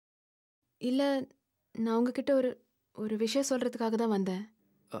இல்ல நான் உங்ககிட்ட ஒரு விஷயம் சொல்றதுக்காக தான் வந்தேன்.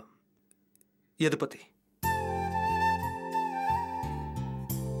 எதை பத்தி?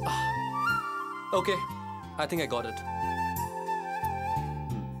 Okay, I think I got it.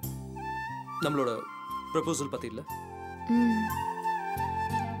 நம்மளோட ப்ரப்போசல் பத்தி இல்ல?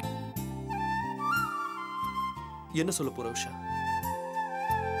 என்ன சொல்ல போற உஷா?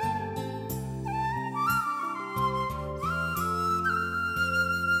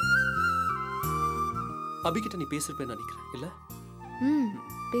 அபிகிட்ட நீ பேசிருப்பேன்னு நினைக்கிறேன் இல்ல?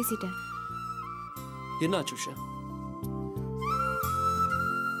 பேசிட்டேன். என்ன ஆச்சு Usha?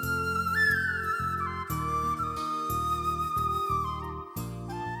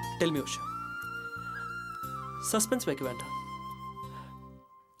 Tell me Usha. Suspense வைக்க வேண்டாம்.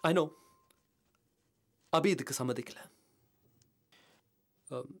 ஐ நோ அபி இதுக்கு சம்மதிக்கல.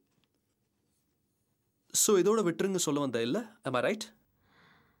 சோ இதோட விட்டுருங்க சொல்ல வந்த இல்ல? am I right?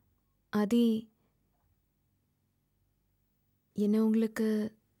 ஆதி, என்ன உங்களுக்கு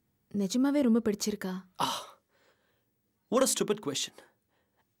நிஜமாவே ரொம்ப பிடிச்சிருக்கா? What a stupid question.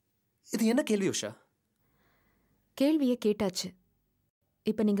 இது என்ன கேள்வி உஷா? கேள்வியை கேட்டாச்சு,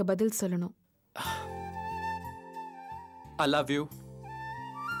 இப்ப நீங்க பதில் சொல்லணும். I love you.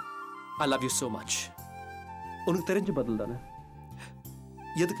 I love you so much. உனக்கு தெரிஞ்ச பதில் தானே,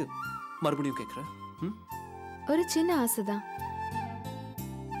 எதுக்கு மறுபடியும் கேட்குற? ஒரு சின்ன ஆசைதான்.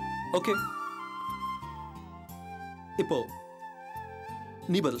 ஓகே, இப்போ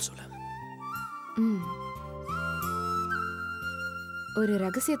நீ பதில் சொல்ல. ஒரு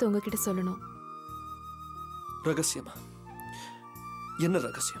ரகசியத்தை உங்ககிட்ட சொல்லணும். ரகசியமா? என்ன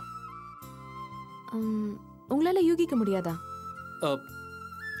ரகசியம்? உங்களால யூகிக்க முடியாதா?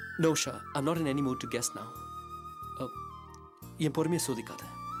 No, Usha, I'm not in any mood to guess now. என் பொறுமையை சோதிக்காத,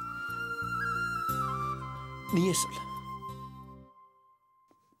 நீயே சொல்ல.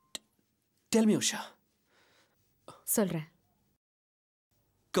 Tell me, Usha. சொல்றேன்.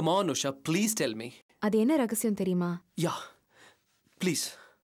 Come on, Usha, please tell me. அது என்ன ரகசியம் தெரியுமா? Yeah, please.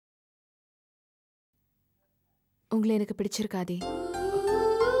 உங்களை எனக்கு பிடிச்சிருக்காதே.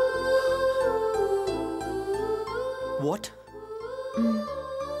 What?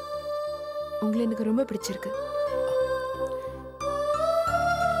 உங்களை எனக்கு ரொம்ப பிடிச்சிருக்கு.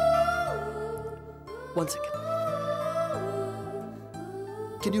 One second.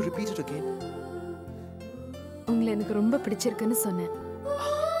 Can you repeat it again? உங்களை எனக்கு ரொம்ப பிடிச்சிருக்குன்னு சொன்னேன்.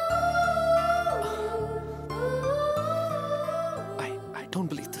 I don't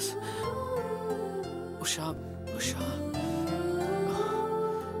believe this. Usha.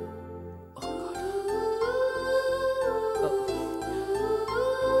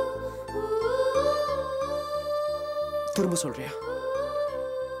 திரும்ப சொல்றியா?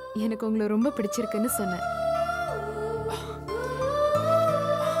 எனக்கு உங்களை ரொம்ப பிடிச்சிருக்குன்னு சொன்னேன்.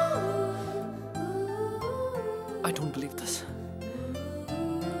 I don't believe this.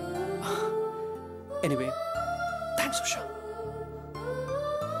 Anyway, thanks, Usha.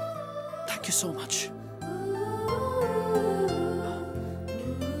 Thank you so much.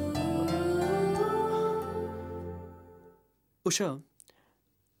 Usha,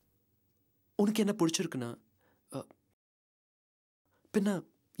 உனக்கு என்ன பிடிச்சிருக்குன்னா பின்ன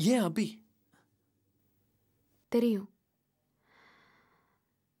ஏன் அபி? தெரியும்,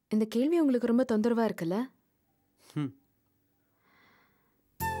 இந்த கேள்வி உங்களுக்கு ரொம்ப தொந்தரவா இருக்குல்ல?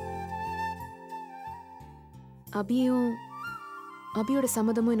 அபியோட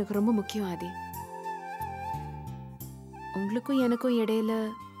சம்மதமும் எனக்கு ரொம்ப முக்கியம் ஆதி. உங்களுக்கும் எனக்கும் இடையில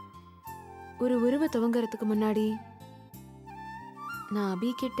ஒரு உறவு துவங்கறதுக்கு முன்னாடி நான்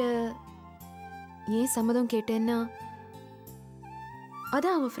அபி கிட்ட ஏன் சம்மதம் கேட்டேன்னா,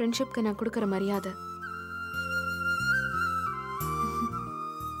 அதான் அவன் ஃப்ரெண்ட்ஷிப்க்கு நான் கொடுக்கற மரியாதை.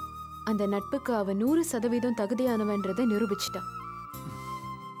 அந்த நட்புக்கு அவ 100% தகுதியானவன்றதை நிரூபிச்சிட்டான்.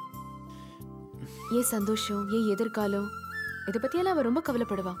 ஏன் சந்தோஷம், ஏன் எதிர்காலம், இதை பத்தியெல்லாம் அவ ரொம்ப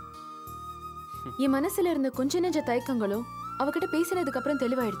கவலைப்படுவான். என் மனசுல இருந்த கொஞ்ச நெஞ்ச தயக்கங்களும் அவகிட்ட பேசினதுக்கு அப்புறம்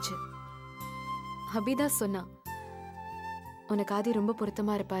தெளிவாயிடுச்சு. அபிதான் சொன்னா, உனக்கு ஆதி ரொம்ப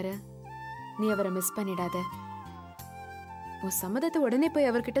பொருத்தமா இருப்பாரு, நீ அவரை மிஸ் பண்ணிடாத, உன் சம்மதத்தை உடனே போய்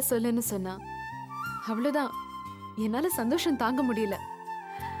அவர்கிட்ட சொல்லுன்னு சொன்னா. அவ்வளவுதான், என்னால சந்தோஷம் தாங்க முடியல.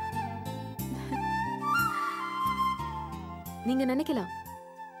 நீங்க நினைக்கலாம்,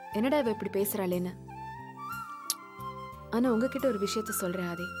 என்னடா இவ இப்படி பேசுறாளேன்னு. ஆனா உங்ககிட்ட ஒரு விஷயத்த சொல்றேன்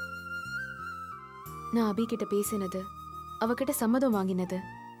ஆதி. நான் அபி கிட்ட பேசினது, அவகிட்ட சம்மதம் வாங்கினது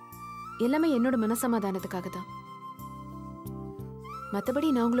எல்லாமே என்னோட மனசமாதானத்துக்காக தான். மத்தபடி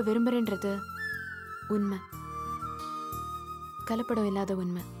நான் உங்களை விரும்புறேன்றது உண்மை, கலப்படம் இல்லாத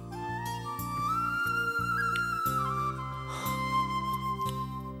உண்மை.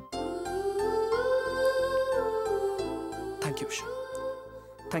 Thank you Usha,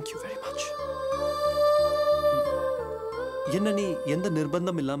 thank you very much. என்ன நீ எந்த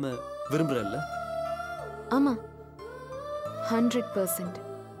நிர்பந்தம் இல்லாம விரும்புறல்ல? ஆமா, 100%.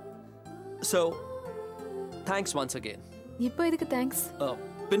 So, thanks once again. இப்போ எதுக்கு தேங்க்ஸ்?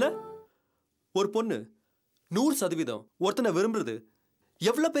 பின்ன ஒரு பொண்ணு 100% ஒருத்தனை விரும்புறது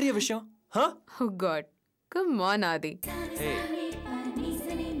எவ்வளவு பெரிய விஷயம்? Oh God, come on Adhi. Hey.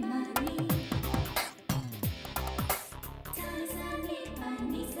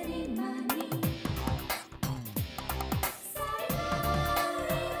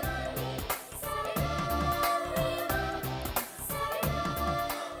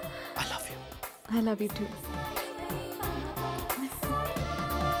 I love you too.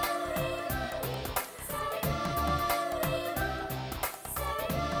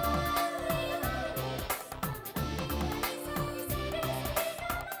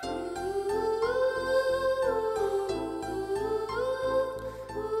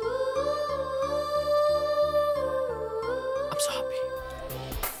 I'm so happy.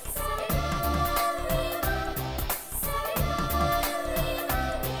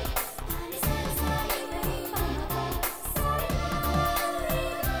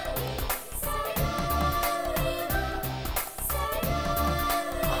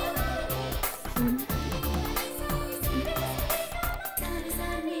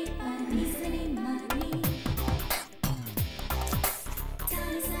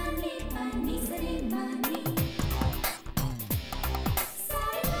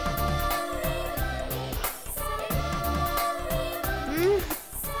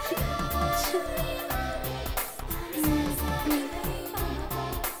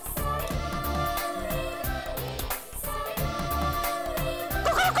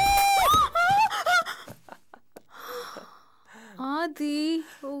 Adhi,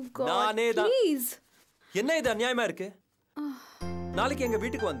 oh God, நானே தான். please. என்ன இது அநியாயமா இருக்கு? நாளைக்கு எங்க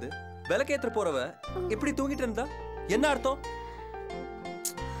வீட்டுக்கு வந்து விளக்கேற்ற போறவ இப்படி தூங்கிட்டு இருந்தா என்ன அர்த்தம்?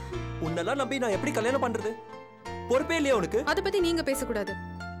 உன்னெல்லாம் நம்பி நான் எப்படி கல்யாணம் பண்றது? பொறுப்பே இல்லையா உனக்கு? அத பத்தி நீங்க பேசக்கூடாது.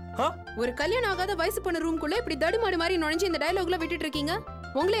 ஒரு கல்யாணம் ஆகாத வயசு பொண்ணு ரூம்குள்ள இப்படி தடுமாடு மாதிரி நுழைஞ்சு இந்த டயலாக்ல விட்டுட்டு இருக்கீங்க.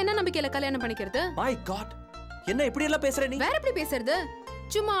 உங்களை என்ன நம்பிக்கையில கல்யாணம் பண்ணிக்கிறது? My God, என்ன இப்படி எல்லாம் பேசுற நீ? வேற எப்படி பேசுறது?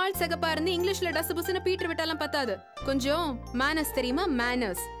 சும்மா ஆள் சகப்பா இருந்து இங்கிலீஷ்ல டஸ் புஸ்னு பீட்டர் விட்டாலாம் பத்தாது. கொஞ்சம் மேனர்ஸ் தெரியுமா?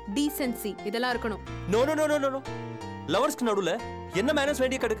 மேனர்ஸ், டீசென்சி இதெல்லாம் இருக்கணும். No no no no no. லவர்ஸ்க்கு நடுவுல என்ன மேனர்ஸ்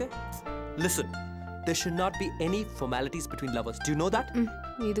வேண்டிய கடுக்கு? Listen, there should not be any formalities between lovers. Do you know that?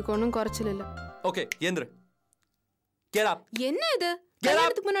 இதுக்கு ஒண்ணும் குறைச்சல் இல்ல. Okay, ஏந்திரு. Get up. என்ன இது?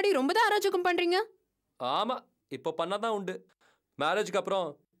 கல்யாணத்துக்கு முன்னாடி ரொம்ப தான் அராஜகம் பண்றீங்க. ஆமா, இப்போ பண்ணாதான் உண்டு. மேரேஜ்க்கு அப்புறம்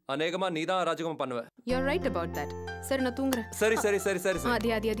அநேகமா நீ தான் அராஜகம் பண்ணுவ. You're right about that. சரி நான் தூங்குறேன். சரி சரி சரி சரி.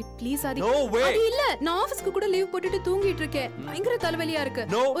 ஆதி ப்ளீஸ் ஆதி. No way. ஆதி இல்ல, நான் ஆபீஸ்க்கு கூட லீவ் போட்டுட்டு தூங்கிட்டு இருக்கேன். பயங்கர தலைவலியா இருக்கு.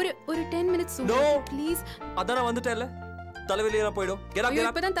 ஒரு 10 minutes ப்ளீஸ். அத நான் வந்துட்டேன்ல. தலைவலியா போய்டும். Get up, get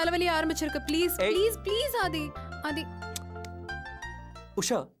up. இப்பதான் தலைவலி ஆரம்பிச்சிருக்கு. ப்ளீஸ் ப்ளீஸ் ப்ளீஸ் ஆதி.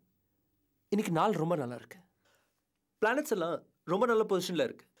 உஷா, இன்னைக்கு நாள் ரொம்ப நல்லா இருக்கு. பிளானட்ஸ் எல்லாம் ரொம்ப நல்ல பொசிஷன்ல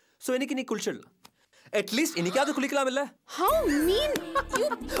இருக்கு. சோ இன்னைக்கு நீ குளிச்சிடலாம். At least இன்னைக்காவது குளிக்கலாம் இல்ல? How mean you.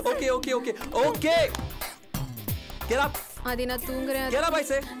 Okay. Get up. ஆதி நான் தூங்குறேன். Get up, I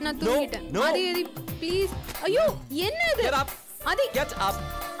say. நான் தூங்கிட்டேன். ஆதி ப்ளீஸ். ஐயோ என்ன இது? Get up. Aadhi Get up.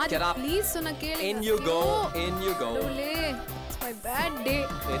 Get up. Please சொன்னா கேளு. In you go. It's my bad day.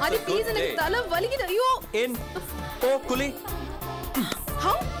 Aadhi please எனக்கு தலை வலிக்குது. ஐயோ. In. Oh, குளி.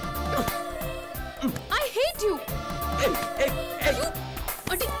 How? I hate you. Hey.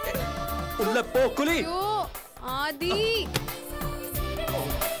 ஆதி. உள்ள போ குளி. ஐயோ ஆதி.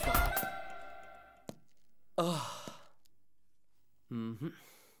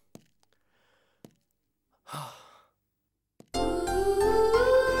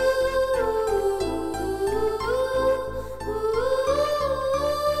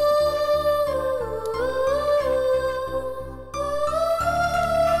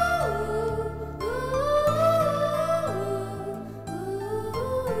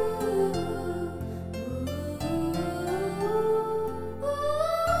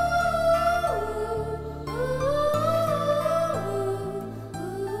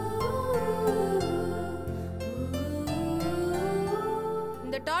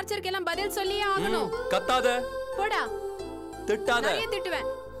 டார்ச்சர்க்கெல்லாம் பதில் சொல்லியே ஆகணும். கத்தாத. போடா. திட்டாத. நான் திட்டுவேன்.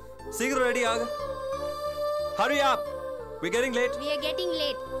 சீக்கிரம் ரெடி ஆகு. Hurry up. We're getting late. We are getting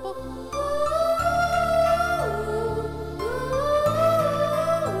late. போ.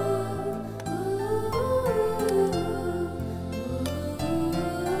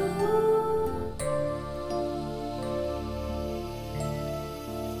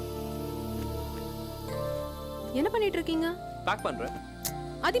 என்ன பண்ணிட்டு இருக்கீங்க? பேக் பண்றேன்.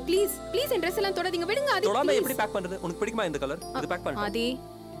 ஆதி ப்ளீஸ் ப்ளீஸ் என் Dress எல்லாம் தொடாதீங்க விடுங்க ஆதி தொடாம எப்படி பேக் பண்றது உனக்கு பிடிக்குமா இந்த கலர் இது பேக் பண்ணு ஆதி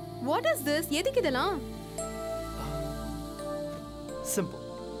வாட் இஸ் திஸ் எதுக்கு இதெல்லாம் சிம்பிள்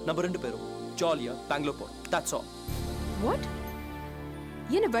நம்ம ரெண்டு பேரும் ஜாலியா பெங்களூர் போறோம் தட்ஸ் ஆல் வாட்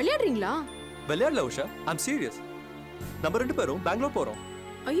என்ன விளையாடுறீங்களா விளையாடல உஷா ஐ அம் சீரியஸ் நம்ம ரெண்டு பேரும் பெங்களூர் போறோம்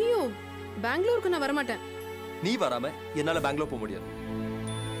ஐயோ பெங்களூருக்கு நான் வர மாட்டேன் நீ வராம என்னால பெங்களூர் போக முடியாது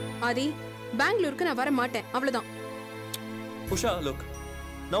ஆதி பெங்களூருக்கு நான் வர மாட்டேன் அவ்வளவுதான் உஷா லுக்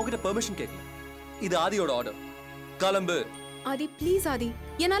நான் உங்ககிட்ட பெர்மிஷன் கேட்கல இது ஆதியோட ஆர்டர் கிளம்பு ஆதி ப்ளீஸ் ஆதி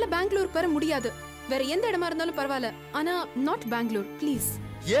என்னால பெங்களூருக்கு வர முடியாது வேற எந்த இடமா இருந்தாலும் பரவாயில்ல ஆனா நாட் பெங்களூர் ப்ளீஸ்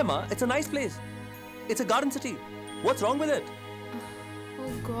ஏமா it's a nice place it's a garden city what's wrong with it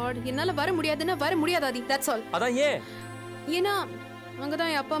O God என்னால வர முடியாதுன்னா வர முடியாது ஆதி தட்ஸ் ஆல் அதான் ஏன் ஏன்னா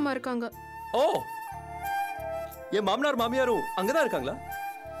அங்கதான் என் அப்பா அம்மா இருக்காங்க ஓ என் மாமனார் மாமியாரும் அங்கதான் இருக்காங்களா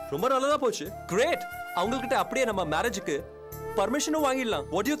ரொம்ப நல்லதா போச்சு கிரேட் அவங்ககிட்ட அப்படியே நம்ம மேரேஜுக்கு பர்மிஷனும் வாங்கிடலாம்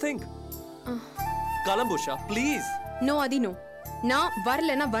வாட் யூ திங்க் கிளம்பு Usha please no Aadhi no நான்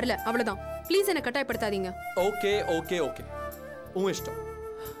வரலன்னா வரல அவ்வளவுதான் ப்ளீஸ் என்ன கட்டாயப்படுத்தாதீங்க ஓகே ஓகே ஓகே உன் இஷ்டம்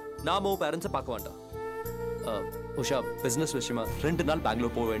நாம உன் பேரண்ட்ஸை பார்க்க வேண்டாம் உஷா பிசினஸ் விஷயமா 2 நாள்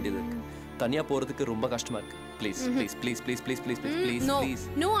பெங்களூர் போக வேண்டியது இருக்கு தனியா போறதுக்கு ரொம்ப கஷ்டமா இருக்கு please please please please please please please no please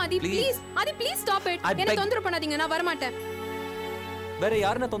no Aadhi please Aadhi please stop it என்ன தொந்தரவு பண்ணாதீங்க நான் வர மாட்டேன் வேற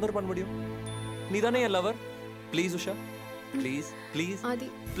யாரை நான் தொந்தரவு பண்ண முடியும் நீ தானே என் lower please Usha please please Aadhi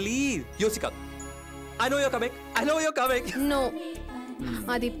please யோசிக்காத I know you're coming. I know you're coming. No.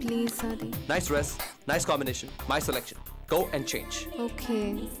 Adi, please, Adi. Nice dress, nice combination, my selection. Go and change. Okay.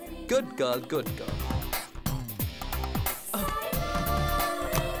 Good girl, good girl.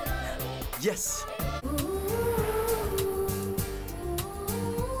 Yes.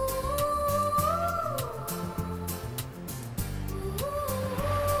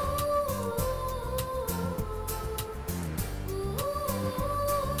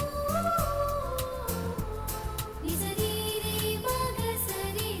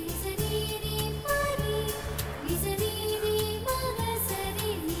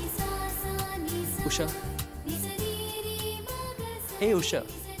 Usha ஏய் உஷா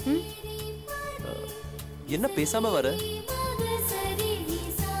என்ன பேசாம வர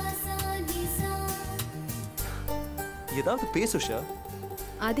ஏதாவது பேசு உஷா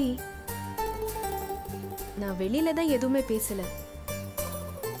ஆதி நான் வெளியில தான் எதுவுமே பேசல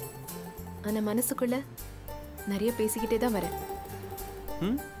ஆனா மனசுக்குள்ள நிறைய பேசிக்கிட்டே தான் வரேன்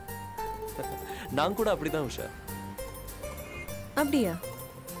நான் கூட அப்படிதான் உஷா அப்படியா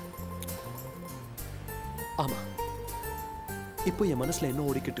ஆமா இப்போ என் மனசுல என்ன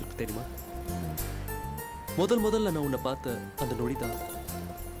ஓடிக்கிட்டு இருக்கு தெரியுமா முதல்ல நான் உன்னை பார்த்த அந்த நொடிதான்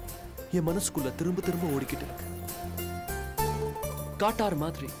என் மனசுக்குள்ள திரும்ப திரும்ப ஓடிக்கிட்டு இருக்கு காட்டார்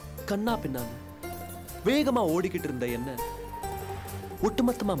மாதிரி கண்ணா பின்னான்னு வேகமா ஓடிக்கிட்டு இருந்த என்ன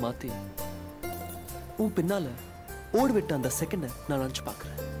ஒட்டுமொத்தமா மாத்தி உன் பின்னால ஓடிவிட்ட அந்த செகண்ட நான் நினைச்சு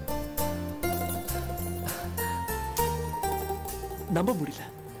பார்க்கிறேன் நம்ப முடியல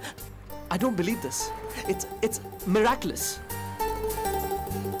I don't believe this. It's miraculous.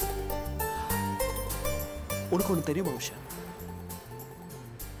 உனக்கு ஒன்று தெரியுமா உஷா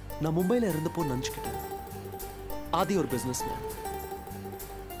நான் மும்பையில் இருந்தப்போ நினச்சிக்கிட்டேன் ஆதி ஒரு பிஸ்னஸ் மேன்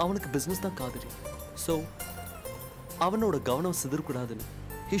அவனுக்கு பிஸ்னஸ் தான் காதலி ஸோ அவனோட கவனம் சிதறக்கூடாதுன்னு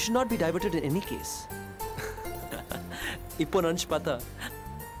he should not be diverted in any case இப்போ நினச்சி பார்த்தா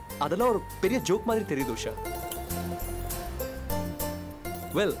அதெல்லாம் ஒரு பெரிய ஜோக் மாதிரி தெரியுது உஷா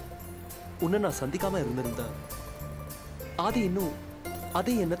வெல் உன்னை நான் சந்திக்காம இருந்திருந்தா ஆதி இன்னும்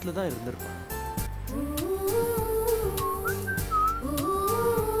அதே எண்ணத்துல தான் இருந்திருப்பான்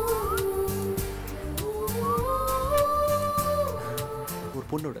ஒரு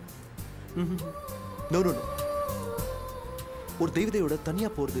பொண்ணோட நோ நோ நோ ஒரு தெய்வதையோட தனியா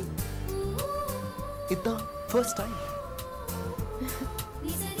போறது இதுதான் ஃபர்ஸ்ட் டைம்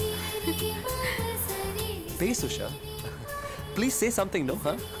பேசு Usha Please say something, no?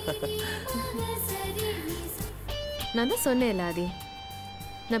 Huh? நான் தான் சொன்னேன்ல ஆதி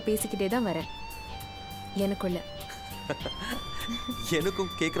நான் பேசிக்கிட்டே தான் வரேன் எனக்குள்ள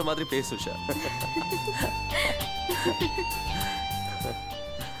எனக்கும் கேக்குற மாதிரி பேசு உஷா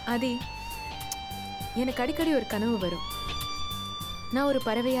ஆதி எனக்கு அடிக்கடி ஒரு கனவு வரும் நான் ஒரு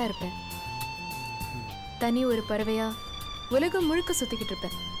பறவையா இருப்பேன் தனி ஒரு பறவையா உலகம் முழுக்க சுத்திக்கிட்டு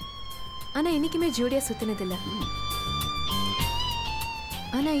இருப்பேன் ஆனா என்னைக்குமே ஜோடியா சுத்தினதில்லை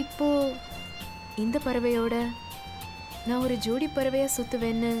ஆனா இப்போ இந்த பறவையோட நான் ஒரு ஜோடி பறவையா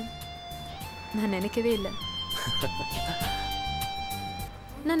சுத்துவேன்னு நான் நினைக்கவே இல்லை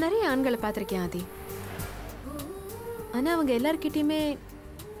நான் நிறைய ஆண்களை பார்த்திருக்கேன் ஆதி ஆனா அவங்க எல்லார்கிட்டயுமே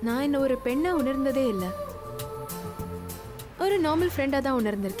நான் என்ன ஒரு பெண்ணா உணர்ந்ததே இல்லை ஒரு நார்மல் ஃப்ரெண்டா தான்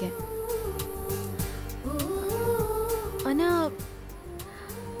உணர்ந்திருக்கேன். ஆனா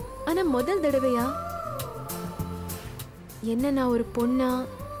ஆனா முதல் தடவையா என்ன நான் ஒரு பொண்ணா,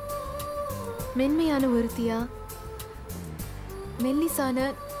 மென்மையான ஒருத்தியா, மெல்லிசான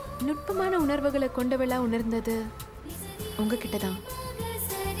நுட்பமான உணர்வுகளை கொண்டவளா உணர்ந்தது உங்ககிட்ட தான்.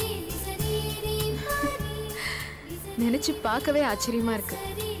 நினைச்சு பார்க்கவே ஆச்சரியமா இருக்கு.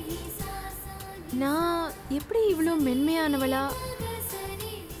 நான் எப்படி இவ்வளோ மென்மையானவளா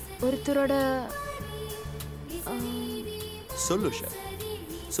ஒருத்தரோட சொல்லு உஷா,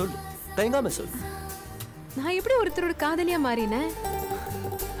 சொல்லு, தயங்காம சொல்லு. நான் எப்படி ஒருத்தரோட காதலியா மாறினேன்?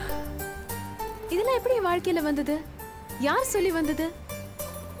 இதெல்லாம் எப்படி என் வாழ்க்கையில வந்தது? யார் சொல்லி வந்தது?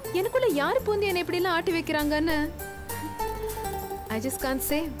 எனக்குள்ள யார் பூந்து என்னை எப்படி எல்லாம் ஆட்டி வைக்கிறாங்கன்னு I just can't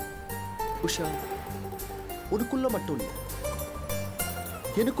say. Usha, உனக்குள்ள மட்டும் இல்ல,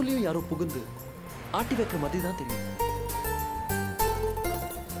 எனக்குள்ளேயும் யாரோ புகுந்து ஆட்டி வைக்கிற மாதிரி தான் தெரியும்.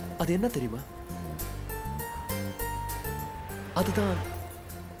 அது என்ன தெரியுமா? அதுதான்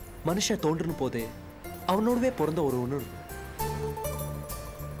மனுஷன் தோன்றும் போதே அவனோடவே பிறந்த ஒரு உணர்வு,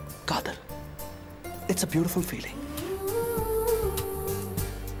 காதல். It's a beautiful feeling.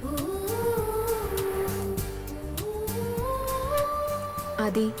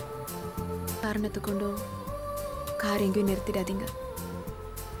 ஆதி, காரணத்தை கொண்டோ கார் எங்கேயும் நிறுத்திடாதீங்க.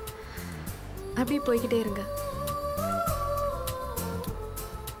 அப்படியே போய்கிட்டே இருங்க.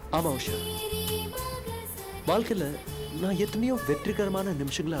 ஆமா உஷா, வாழ்க்கையில நான் எத்தனையோ வெற்றிகரமான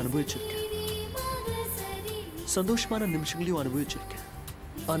நிமிஷங்களை அனுபவிச்சிருக்கேன், சந்தோஷமான நிமிஷங்களையும் அனுபவிச்சிருக்கேன்.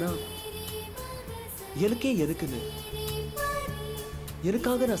 ஆனா எனக்கே எதுக்குன்னு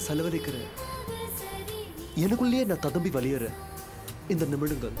எனக்காக நான் செலவழிக்கிற, எனக்குள்ளேயே நான் ததும்பி வலியுற இந்த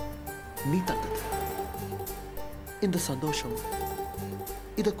நிமிடங்கள் நீ தந்தது. இந்த சந்தோஷம்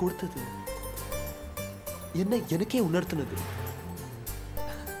இதை கொடுத்தது, என்ன எனக்கே உணர்த்தினது,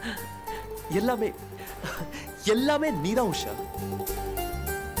 எல்லாமே எல்லாமே நீதான் உஷா.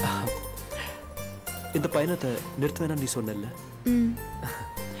 இந்த பயணத்தை நிறுத்துவேனா நீ சொன்னல,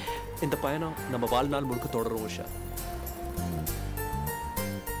 இந்த பயணம் நம்ம வாழ்நாள் முழுக்க தொடரும் உஷா.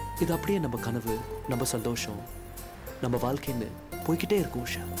 இது அப்படியே நம்ம கனவு, நம்ம சந்தோஷம், நம்ம வாழ்க்கைன்னு போய்கிட்டே இருக்கும்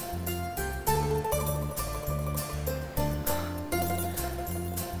உஷா.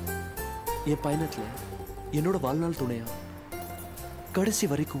 என் பயணத்துல என்னோட வாழ்நாள் துணையா கடைசி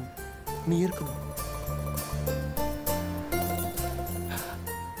வரைக்கும் நீ இருக்கணும்.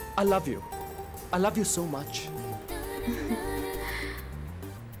 I love you. I love you so much.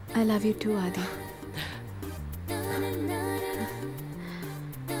 I love you too, Adhi.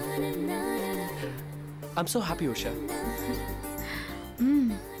 I'm so happy, Usha.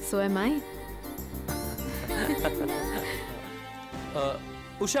 So am I.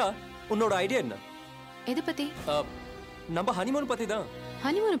 Usha, உன்னோட ஐடியா என்ன? எது பத்தி? நம்ம ஹனிமூன் பத்தி தான்.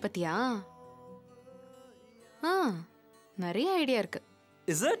 ஹனிமூன் பத்தியா? நிறைய ஐடியா இருக்கு.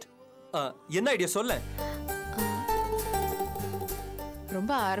 Is it? என்ன ஐடியா சொல்ல?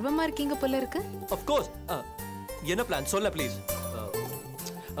 ரொம்ப ஆர்வமா இருக்கீங்க போல இருக்கு. Of course. என்ன பிளான் சொல்ல ப்ளீஸ்.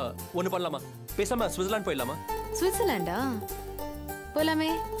 ஒன்னு பண்ணலாமா? பேசாம ஸ்விட்சர்லாந்து போயிடலாமா? ஸ்விட்சர்லாண்டா?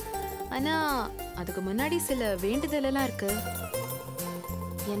 போலாமே. ஆனா அதுக்கு முன்னாடி சில வேண்டுதல் எல்லாம் இருக்கு.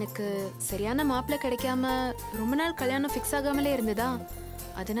 எனக்கு சரியான மாப்பிள்ளை கிடைக்காம ரொம்ப நாள் கல்யாணம் ஃபிக்ஸ் ஆகாமலே இருந்ததா,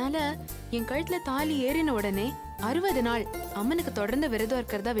 அதனால என் கழுத்துல தாலி ஏறின உடனே 60 நாள் அம்மனுக்கு தொடர்ந்து விரதம்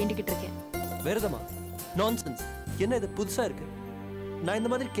இருக்கிறதா வேண்டிக்கிட்டு இருக்கேன். விரதமா? நான்சென்ஸ். என்ன இது புதுசா இருக்கு? நான்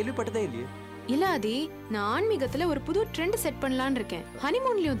இந்த மாதிரி கேள்விப்பட்டதே இல்லையே. இல்ல ஆதி, நான் ஆன்மீகத்துல ஒரு புது ட்ரெண்ட் செட் பண்ணலாம்னு இருக்கேன்.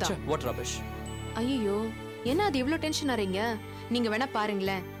 ஹனிமூன்லயும் தான். What rubbish. ஐயோ, என்ன அது இவ்ளோ டென்ஷன் ஆறீங்க? நீங்க வேணா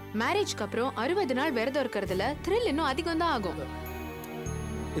பாருங்களேன், மேரேஜ்க்கு அப்புறம் 60 நாள் விரதம் இருக்கிறதுல த்ரில் இன்னும் அதிகம் தான் ஆகும்.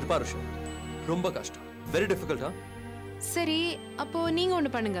 இது பாரு ஷோ, ரொம்ப கஷ்டம். Very difficult. சரி, அப்போ நீங்க ஒண்ணு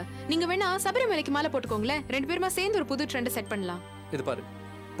பண்ணுங்க. நீங்க வேணா சபரிமலைக்கு மாலை போட்டுக்கோங்களேன். ரெண்டு பேருமா சேர்ந்து ஒரு புது ட்ரெண்ட் செட் பண்ணலாம். இது பாரு,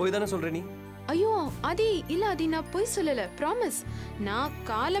 போய் தானே சொல்ற நீ? ஐயோ ஆதி, இல்ல ஆதி, நான் போய் சொல்லல, ப்ராமிஸ். நான்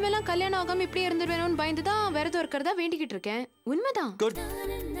காலமெல்லாம் கல்யாணம் ஆகாம இப்படியே இருந்துடுவேணும்னு பயந்து தான் விரதம் இருக்கிறதா வேண்டிக்கிட்டு இருக்கேன். உண்மைதான். Good,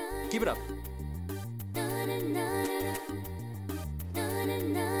 keep it up.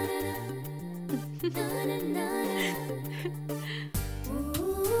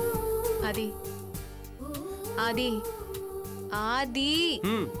 ஆதி, ஆதி, ஆதி.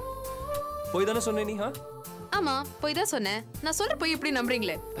 போய் தானே சொன்னே நீ? ஆமா, போய் தான் சொன்னேன். நான் சொல்ற போய் இப்படி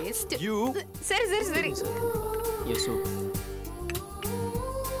நம்புறீங்களே? பெஸ்ட். யூ. சரி சரி சரி. யசு,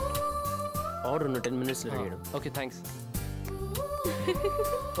 ஆர்டர் இன்னும் 10 minutes ரெடி ஆயிடும். Okay, thanks.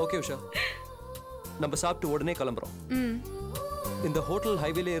 ஓகே உஷா, நம்ம சாப்பிட்டு உடனே கிளம்புறோம். இந்த ஹோட்டல்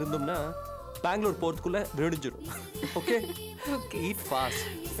ஹைவேல இருந்தோம்னா பெங்களூர் போறதுக்குள்ள விடிஞ்சிடும். Okay, eat fast.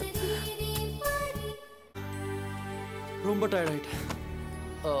 ரொம்ப டயர்ட் ஆயிட்டேன்.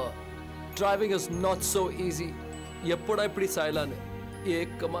 Driving is not so easy. எப்போடா இப்படி சாயலான்னு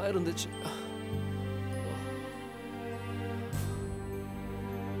ஏக்கமா இருந்துச்சு.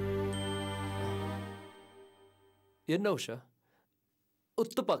 என்ன உஷா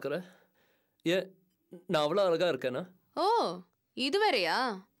உத்து பார்க்குற? ஏன் நான் அவ்வளோ அழகா இருக்கேனா? ஓ இது வேறயா?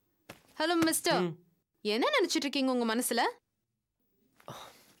 ஹலோ மிஸ்டர், என்ன நினைச்சிட்டு இருக்கீங்க உங்க மனசுல?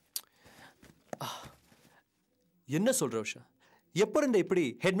 என்ன சொல்ற உஷா? எப்போ இருந்த இப்படி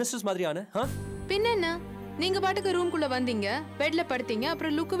ஹெட் மிஸ்டர்ஸ் மாதிரியான? பின்ன என்ன, நீங்க பாட்டுக்கு ரூம்குள்ள வந்தீங்க, பெட்ல படுத்தீங்க,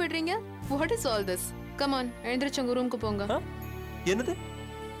 அப்புறம் லுக்கு விடுறீங்க. What is all this? Come on, எழுந்திருச்சு உங்க ரூமுக்கு போங்க. என்னது?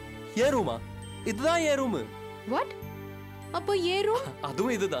 ஏன் ரூமா? இதுதான் ஏன் ரூமு. வாட்? அப்போ ஏன் ரூம்?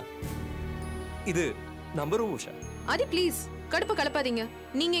 அதுவும் இதுதான். இது நம்ம ரூம் உஷா. ஆதி ப்ளீஸ் கடுப்பு கலப்பாதீங்க.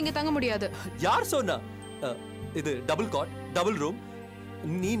 நீங்க இங்க தங்க முடியாது. யார் சொன்னா? இது double God, double room.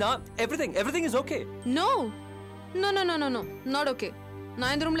 Neena everything is okay. No no no no no no not okay.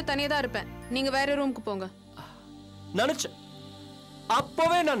 நான் இந்த ரூம்ல தனியா தான் இருப்பேன். நீங்க வேற ரூமுக்கு போங்க. நினைச்சேன்,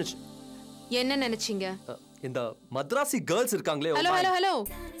 அப்பவே நினைச்சேன். என்ன நினைச்சீங்க? இந்த மദ്രാசி கேர்ள்ஸ் இருக்காங்களே. ஹலோ ஹலோ ஹலோ,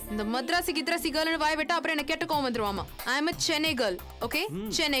 இந்த மദ്രാசி கித்ராசி கேர்ள்னு வாய் விட்டா அப்புறம் என்ன கேட்ட கோவம் வந்துருவாமா. ஐ அம் a Chennai girl, okay?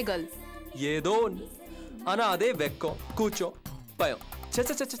 Chennai girl. ஏதோ ஆனா அதே வெக்கம், கூச்சம், பயம். சே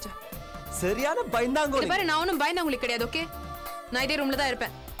சே சே சே, சரியான பயந்தாங்கோலி. இது பாரு, நான் ஒன்றும் பயந்தாங்களுக்கு கிடையாது, ஓகே? நான் இதே ரூம்ல தான்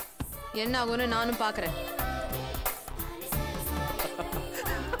இருப்பேன். என்ன ஆகும்னு நானும் பாக்குறேன்.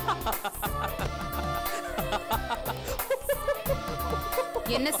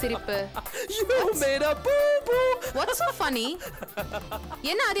 என்ன சிரிப்பு? What's so funny?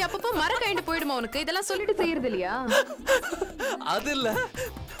 என்ன அது அப்பப்போ மர கைண்டு போயிடுமா உனக்கு? இதெல்லாம் சொல்லிட்டு செய்யறது இல்லையா? அது இல்ல,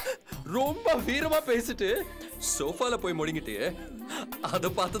 ரொம்ப வீரமா பேசிட்டு சோஃபால போய் முடங்கிட்டு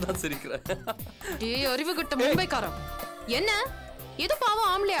அத பார்த்து தான் சிரிக்கிறேன். ஏய் அறிவு கிட்ட மும்பைக்காரன். என்ன எது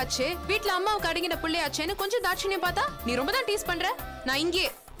பாவம் ஆம்பளையாச்சே, வீட்ல அம்மாவுக்கு அடங்கின பிள்ளையாச்சேன்னு கொஞ்சம் தாட்சிணியம் பார்த்தா நீ ரொம்ப தான் டீஸ் பண்ற. நான் இங்கே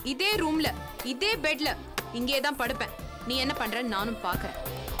இதே ரூம்ல இதே பெட்ல இங்கே தான் படுப்பேன். நீ என்ன பண்ற நானும் பாக்குறேன்.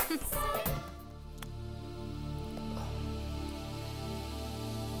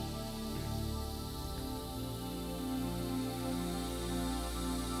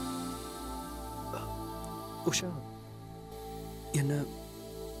 உஷா, என்ன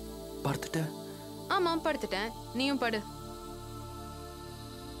படுத்துட்ட? ஆமா படுத்துட்டேன், நீயும் படு.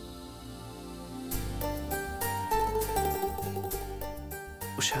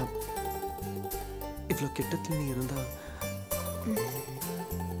 உஷா, இவ்ளோ கிட்டத்துல நீ இருந்தா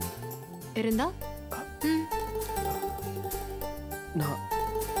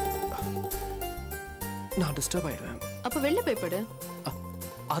நான் டிஸ்டர்ப் ஆயிடுவேன். அப்ப வெளில போய் படு.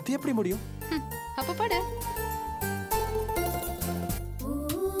 அது எப்படி முடியும்? அப்ப படு.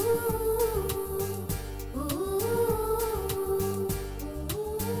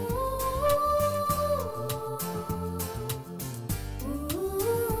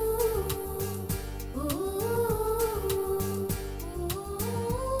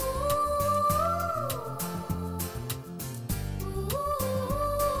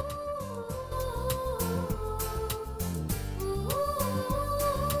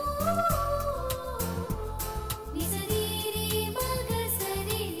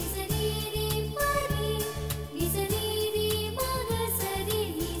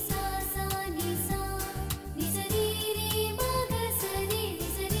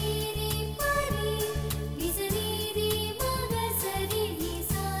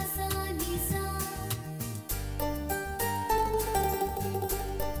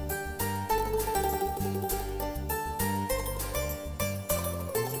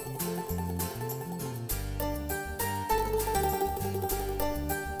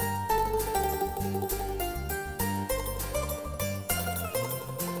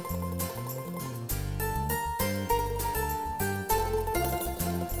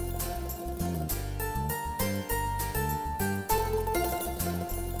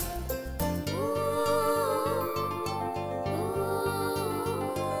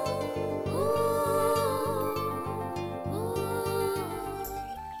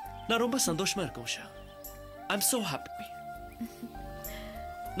 நான் ரொம்ப சந்தோஷமா இருக்கேன் உஷா. I'm so happy.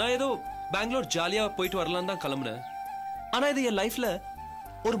 நான் ஏதோ பெங்களூர் ஜாலியா போயிட்டு வரலாம் தான் கிளம்புனேன். ஆனா இது என் லைஃப்ல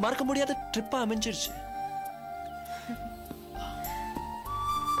ஒரு மறக்க முடியாத ட்ரிப்பா அமைஞ்சிருச்சு.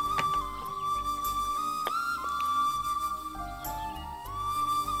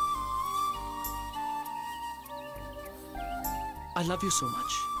 I love you so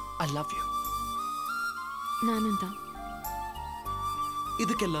much. I love you. நானும் தான்.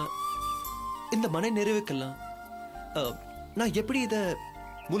 இதுக்கெல்லாம், இந்த மன நிறைவுக்கெல்லாம் நான் எப்படி இத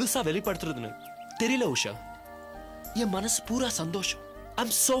முழுசா வெளிப்படுத்துறதுன்னு தெரியல உஷா. என் மனசு பூரா சந்தோஷம்.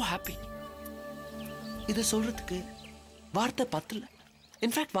 I'm so happy. இத சொல்றதுக்கு வார்த்தை பத்தல.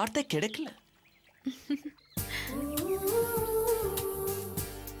 இன்ஃபேக்ட் வார்த்தை கிடைக்கல.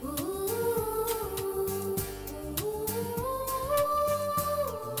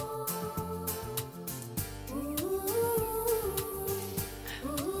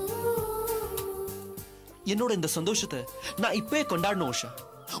 என்னோட இந்த சந்தோஷத்தை நான் இப்பவே கொண்டாடணும் உஷா.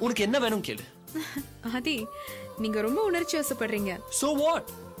 உனக்கு என்ன வேணும் கேளு. ஆதி, நீங்க ரொம்ப உணர்ச்சி வசப்படுறீங்க. So what?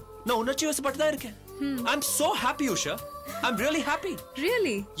 நான் உணர்ச்சி வசப்பட்டு தான் இருக்கேன். I'm so happy Usha. I'm really happy.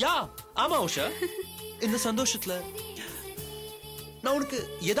 Really? Yeah. ஆமா உஷா. இந்த சந்தோஷத்துல நான் உனக்கு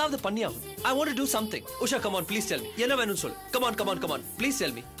ஏதாவது பண்ணி ஆகும். I want to do something. Usha, come on, please tell me. என்ன வேணும்னு சொல்லு. Come on, come on, come on. Please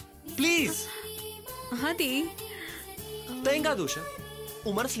tell me. Please. ஆதி, தயங்காத உஷா.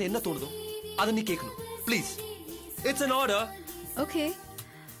 உன் மனசுல என்ன தோணுதோ அதை நீ கேட்கணும். Please. It's an order. Okay.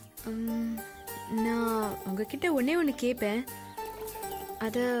 நான் உங்ககிட்ட ஒண்ணு கேட்பேன்.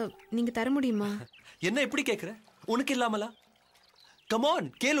 அத நீங்க தர முடியுமா? என்ன எப்படி கேக்குற? உனக்கு இல்லாமலா? Come on,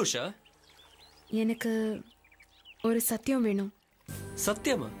 கேளு உஷா. எனக்கு ஒரு சத்தியம் வேணும்.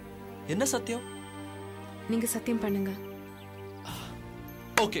 சத்தியமா? என்ன சத்தியம்? நீங்க சத்தியம் பண்ணுங்க.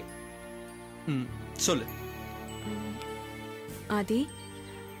 ஓகே. சொல்லு. ஆதி,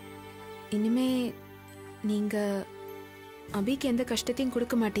 இனிமே நீங்க அபிக்கு எந்த கஷ்டத்தையும்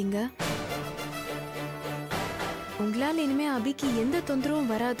கொடுக்க மாட்டீங்க. உங்களால இனிமே அபிக்கு எந்த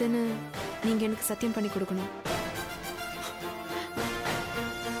தொந்தரவும் வராதுன்னு நீங்க எனக்கு சத்தியம் பண்ணி கொடுக்கணும்.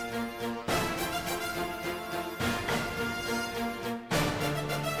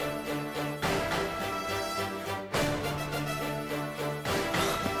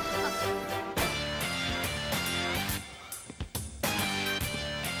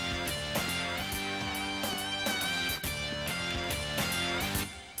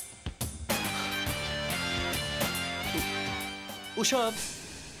 உஷா,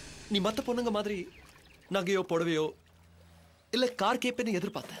 நீ மத்த பொண்ணுங்க மாதிரி நகையோ புடவையோ இல்ல கார் கேப்பேன்னு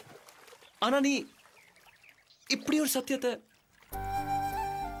எதிர்பார்த்த. ஆனா நீ இப்படி ஒரு சத்தியத்தை.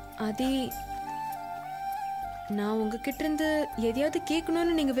 ஆதி, நான் உங்ககிட்ட இருந்து எதையாவது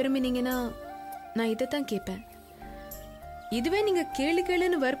கேட்கணும்னு நீங்க விரும்பினீங்கன்னா நான் இதைத்தான் கேட்பேன். இதுவே நீங்க கேளு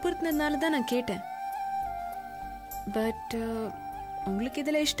கேளுன்னு வற்புறுத்தினதுனால தான் நான் கேட்டேன். பட் உங்களுக்கு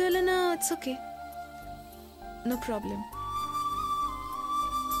இதுல இஷ்டம் இல்லைன்னா இட்ஸ் ஓகே, நோ ப்ராப்ளம்.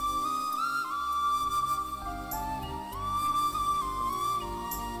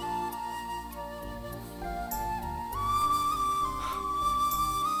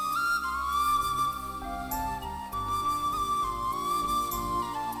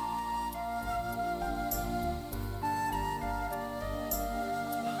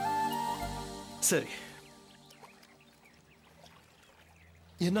 சரி,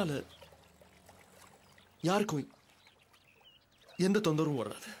 என்னால யாருக்கும் எந்த தொந்தரவும்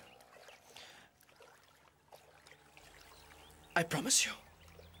வராது. I promise you.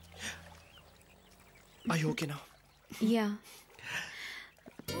 Are you okay now? Yeah.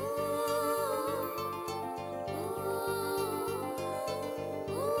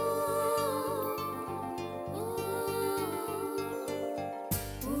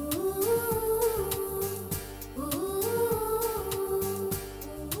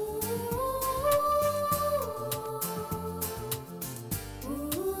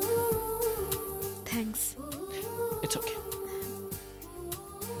 Thanks. It's okay.